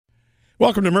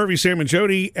Welcome to Murphy, Sam, and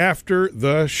Jody after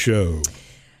the show.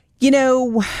 You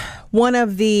know, one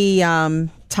of the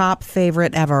top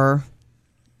favorite ever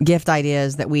gift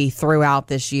ideas that we threw out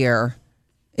this year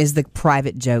is the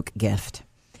private joke gift.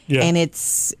 Yeah. And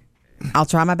I'll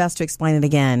try my best to explain it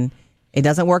again. It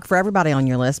doesn't work for everybody on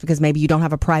your list because maybe you don't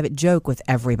have a private joke with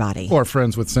everybody. Or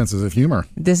friends with senses of humor.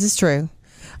 This is true.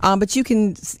 But you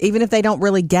can, even if they don't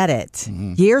really get it.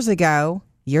 Years ago,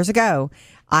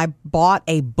 I bought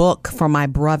a book from my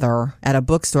brother at a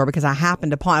bookstore because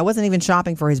I wasn't even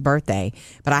shopping for his birthday,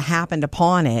 but I happened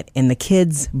upon it in the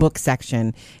kids' book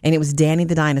section, and it was Danny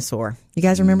the Dinosaur. You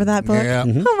guys remember that book? Yeah.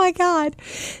 Mm-hmm. Oh, my God.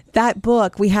 That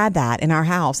book, we had that in our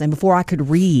house, and before I could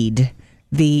read,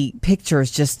 the pictures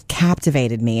just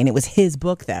captivated me, and it was his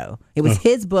book, though. It was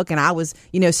his book, and I was,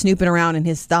 snooping around in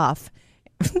his stuff.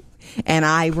 And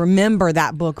I remember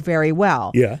that book very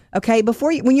well. Yeah. Okay.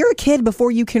 When you're a kid, before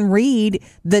you can read,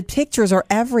 the pictures are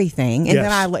everything. And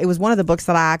then it was one of the books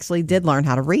that I actually did learn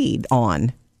how to read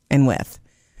on and with.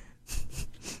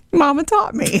 Mama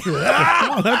taught me.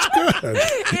 Oh, that's good.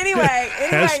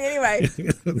 Anyway.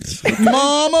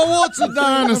 Mama, what's a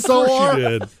dinosaur? Of course you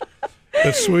did.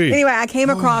 That's sweet. Anyway, I came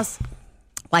across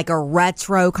like a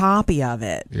retro copy of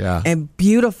it. Yeah. And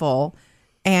beautiful.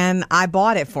 And I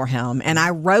bought it for him, and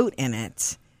I wrote in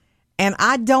it. And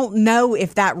I don't know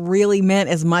if that really meant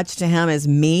as much to him as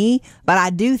me, but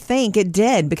I do think it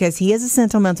did because he is a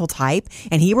sentimental type,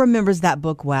 and he remembers that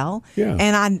book well. Yeah.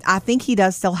 And I think he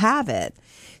does still have it.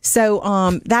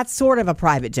 So that's sort of a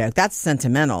private joke. That's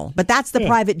sentimental, but that's the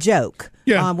private joke.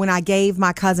 Yeah. When I gave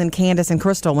my cousin Candace and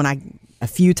Crystal, a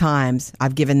few times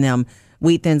I've given them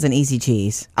Wheat Thins and Easy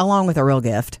Cheese, along with a real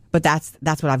gift, but that's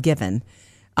what I've given.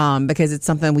 Because it's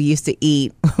something we used to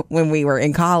eat when we were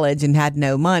in college and had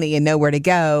no money and nowhere to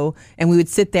go. And we would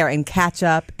sit there and catch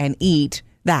up and eat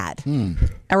that.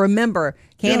 I remember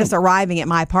Candace arriving at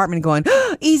my apartment and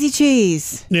going, Easy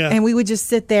Cheese. Yeah. And we would just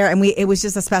sit there and it was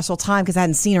just a special time because I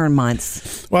hadn't seen her in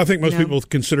months. Well, I think most people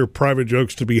consider private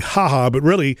jokes to be ha-ha, but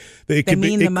really it could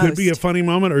be a funny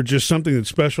moment or just something that's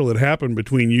special that happened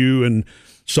between you and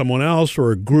someone else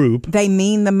or a group. They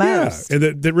mean the most. Yeah,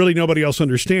 and that really nobody else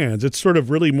understands. It's sort of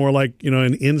really more like,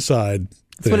 an inside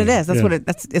That's what it is.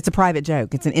 It's a private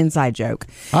joke. It's an inside joke.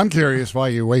 I'm curious why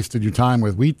you wasted your time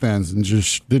with Wheat Thins and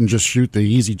didn't just shoot the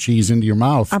Easy Cheese into your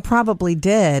mouth. I probably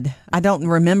did. I don't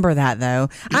remember that, though.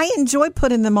 I enjoy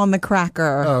putting them on the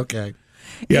cracker. Oh, okay.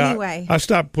 Yeah, anyway. I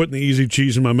stopped putting the Easy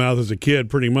Cheese in my mouth as a kid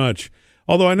pretty much.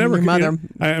 Although I never,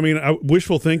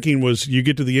 wishful thinking was you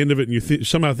get to the end of it and you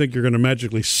somehow think you're going to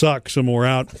magically suck some more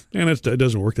out, and it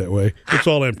doesn't work that way. It's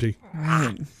all empty.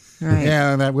 Right.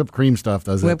 Yeah, that whipped cream stuff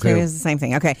does that too. Whipped cream is the same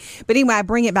thing. Okay. But anyway, I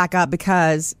bring it back up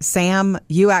because, Sam,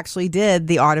 you actually did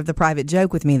the Art of the Private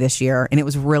Joke with me this year, and it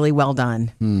was really well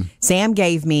done. Sam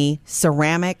gave me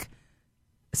ceramic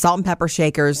salt and pepper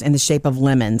shakers in the shape of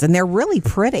lemons, and they're really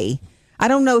pretty. I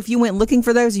don't know if you went looking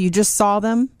for those or you just saw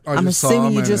them. I'm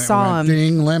assuming you just saw them.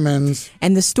 Ding, lemons.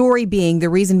 And the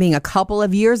reason being a couple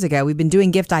of years ago, we've been doing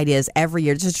gift ideas every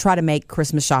year just to try to make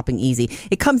Christmas shopping easy.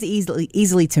 It comes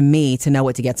easily to me to know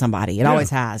what to get somebody. It always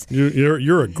has.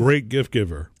 You're a great gift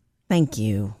giver. Thank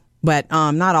you. But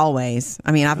not always.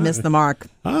 I mean, I've missed the mark.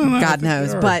 God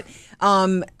knows. But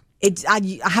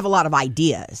I have a lot of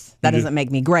ideas. That doesn't make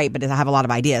me great, but I have a lot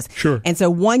of ideas. Sure. And so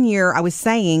one year I was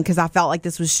saying, because I felt like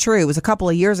this was true, it was a couple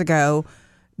of years ago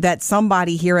that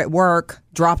somebody here at work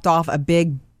dropped off a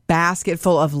big basket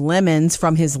full of lemons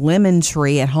from his lemon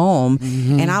tree at home.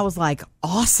 And I was like,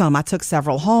 awesome. I took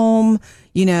several home.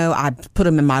 I put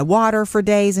them in my water for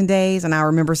days and days. And I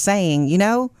remember saying,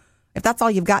 if that's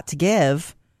all you've got to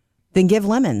give, then give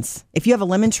lemons. If you have a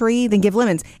lemon tree, then give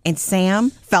lemons. And Sam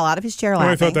fell out of his chair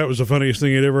laughing. I thought that was the funniest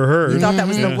thing he'd ever heard. He thought that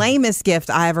was the lamest gift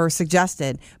I ever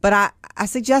suggested. But I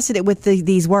suggested it with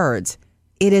these words.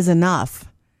 It is enough.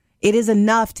 It is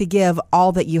enough to give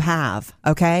all that you have,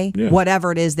 okay? Yeah.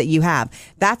 Whatever it is that you have.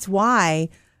 That's why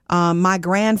my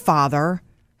grandfather,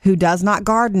 who does not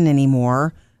garden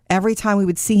anymore, every time we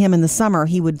would see him in the summer,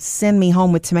 he would send me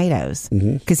home with tomatoes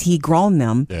because he'd grown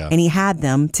them and he had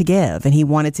them to give and he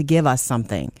wanted to give us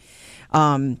something.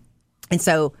 And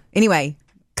so anyway,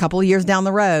 a couple of years down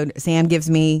the road, Sam gives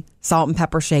me salt and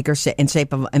pepper shakers in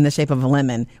the shape of a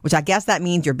lemon, which I guess that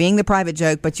means you're being the private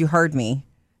joke, but you heard me.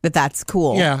 That's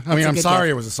cool. Yeah, I mean, I'm sorry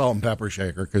gift. it was a salt and pepper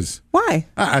shaker because why?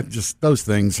 Just those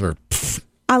things are.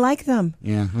 I like them.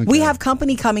 Yeah, okay. We have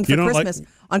company coming for Christmas.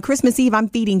 on Christmas Eve, I'm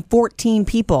feeding 14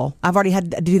 people. I've already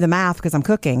had to do the math because I'm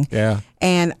cooking. Yeah.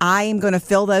 And I am going to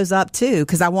fill those up too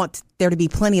because I want there to be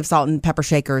plenty of salt and pepper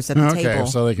shakers at the table. Okay,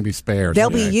 so they can be spared. They'll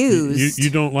be used. You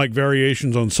don't like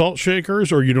variations on salt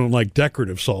shakers, or you don't like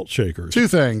decorative salt shakers? Two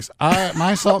things.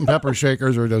 My salt and pepper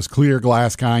shakers are those clear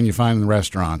glass kind you find in the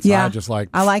restaurants. Yeah,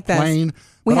 I like those. Plain.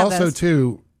 But also,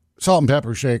 too, salt and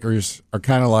pepper shakers are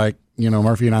kind of like,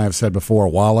 Murphy and I have said before,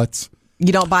 wallets.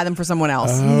 You don't buy them for someone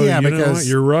else. Yeah, because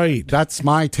you're right. That's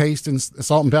my taste in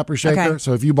salt and pepper shaker. Okay.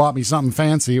 So if you bought me something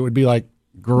fancy, it would be like,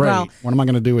 great. Well, what am I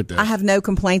going to do with this? I have no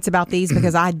complaints about these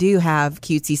because I do have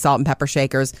cutesy salt and pepper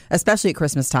shakers, especially at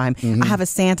Christmas time. I have a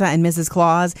Santa and Mrs.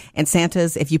 Claus, and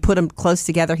Santa's, if you put them close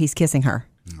together, he's kissing her.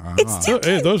 It's too cute.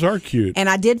 Hey, those are cute. And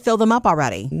I did fill them up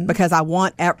already because I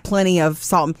want plenty of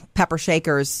salt and pepper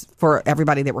shakers for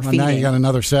everybody that we're feeding. Now you got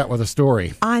another set with a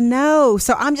story. I know.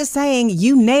 So I'm just saying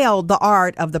you nailed the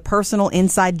art of the personal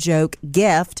inside joke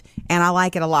gift, and I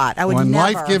like it a lot. I would When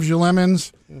never. life gives you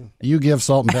lemons, you give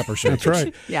salt and pepper shakers. That's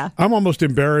right. Yeah. I'm almost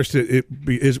embarrassed.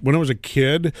 When I was a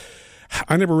kid,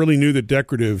 I never really knew that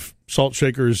decorative salt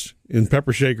shakers and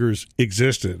pepper shakers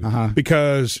existed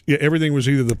because everything was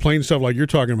either the plain stuff like you're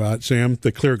talking about, Sam,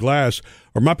 the clear glass,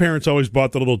 or my parents always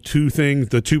bought the little the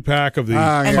 2-pack of the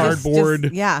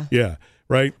cardboard. Yeah.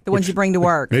 Right? The ones you bring to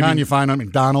work. Kind you find at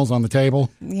McDonald's on the table.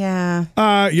 Yeah.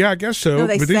 Yeah, I guess so. No,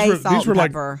 they but say these salt were and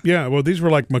like, pepper. yeah, well, these were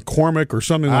like McCormick or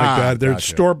something like that. They're gotcha.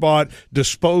 store-bought,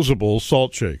 disposable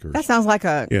salt shakers. That sounds like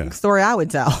a story I would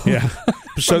tell. Yeah.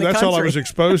 So the that's all I country. was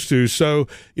exposed to. So,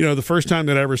 the first time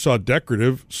that I ever saw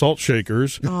decorative salt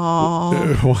shakers.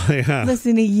 Oh, yeah.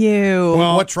 listen to you.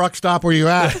 Well, What truck stop were you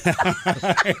at?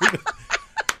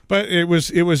 but it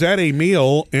was at a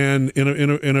meal, and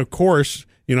in a course.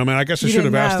 I guess I should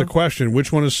have asked the question: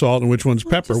 which one is salt and which one's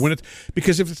pepper?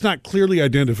 Because if it's not clearly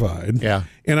identified, Yeah.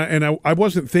 And I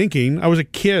wasn't thinking. I was a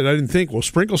kid. I didn't think. Well,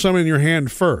 sprinkle some in your hand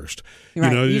first.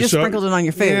 Right. You just sprinkled it on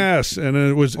your food. Yes, and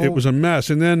it was a mess.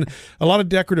 And then a lot of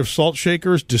decorative salt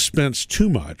shakers dispense too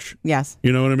much. Yes.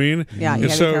 You know what I mean? Yeah, you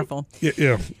And gotta be careful.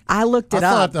 Yeah. I looked it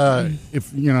I up. thought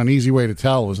if an easy way to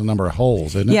tell was the number of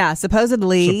holes, isn't it? Yeah,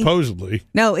 supposedly.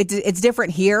 No, it's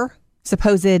different here.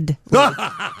 Supposed. Not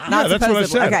that's what I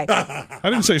said. Okay. I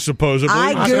didn't say supposedly. I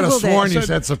I could have Googled sworn it. you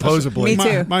said supposedly. Me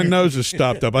too. My nose is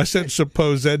stopped up. I said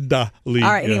supposedly. All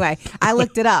right. Anyway, I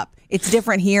looked it up. It's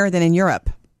different here than in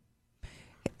Europe.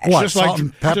 What, Just salt like-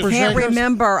 and pepper just-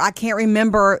 shakers? I can't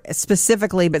remember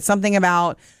specifically, but something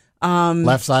about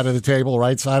Left side of the table,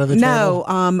 right side of the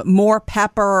table? more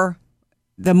pepper.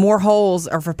 The more holes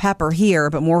are for pepper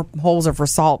here, but more holes are for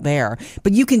salt there.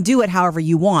 But you can do it however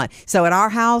you want. So at our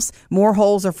house, more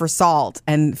holes are for salt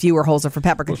and fewer holes are for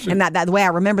pepper. And that the way I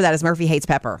remember that is Murphy hates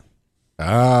pepper.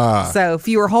 So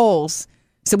fewer holes.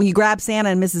 So when you grab Santa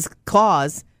and Mrs.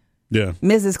 Claus, Yeah.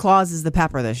 Mrs. Claus is the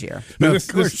pepper this year. Now, Of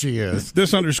course she is.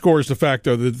 This underscores the fact,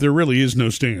 though, that there really is no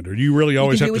standard. You really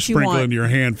always do have to what you sprinkle want. into your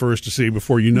hand first to see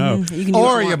before you know. You can do Or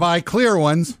what you want. buy clear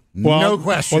ones, no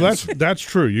questions. Well, that's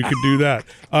true. You could do that.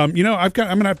 I'm going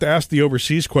to have to ask the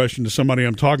overseas question to somebody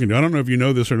I'm talking to. I don't know if you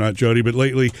know this or not, Jody, but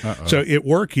lately, so at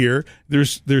work here,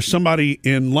 there's somebody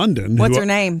in London. What's her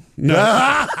name?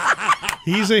 No.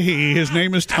 He's a he. His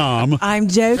name is Tom. I'm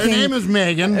joking. Her name is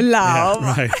Megan. Love.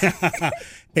 Right.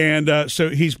 And so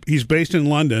he's based in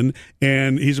London,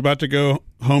 and he's about to go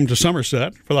home to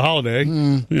Somerset for the holiday,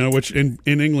 which in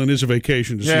England is a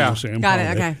vacation to Yeah. see Sam. Got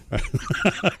holiday. it.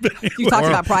 Okay. You talked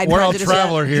about Pride and World Prejudice yet?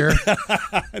 traveler here.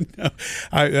 No,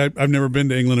 I've never been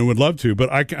to England and would love to, but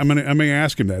I'm gonna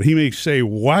ask him that. He may say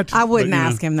what? I wouldn't but,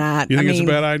 ask him that. You think it's a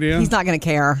bad idea? He's not going to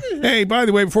care. Hey, by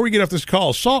the way, before we get off this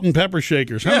call, salt and pepper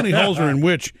shakers. How many holes are in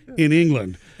which in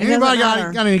England? Anybody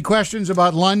matter. got any questions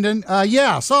about London?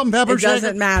 Yeah, salt and pepper It shaker.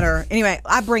 doesn't matter. Anyway,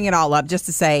 I bring it all up just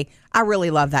to say I really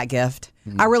love that gift.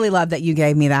 I really love that you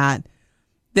gave me that.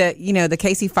 The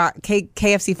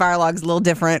KFC fire log's a little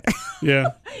different.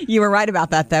 Yeah. You were right about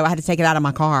that, though. I had to take it out of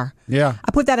my car. Yeah.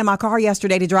 I put that in my car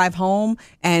yesterday to drive home,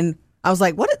 and I was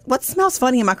like, what smells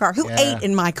funny in my car? Who ate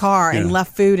in my car and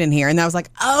left food in here? And I was like,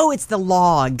 oh, it's the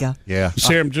log. Yeah.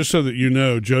 Sam, just so that you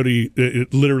know, Jody,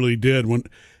 it literally did when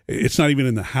it's not even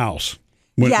in the house.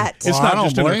 Yet. It's Well, I not don't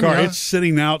just in the blame car. you. It's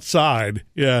sitting outside.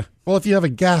 Yeah. Well, if you have a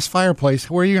gas fireplace,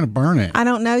 where are you going to burn it? I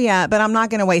don't know yet, but I'm not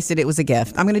going to waste it. It was a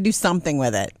gift. I'm going to do something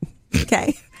with it.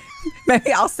 Okay.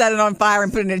 Maybe I'll set it on fire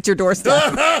and put it at your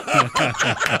doorstep.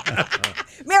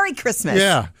 Merry Christmas.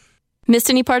 Yeah. Missed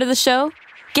any part of the show?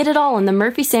 Get it all on the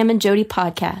Murphy, Sam, and Jody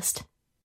podcast.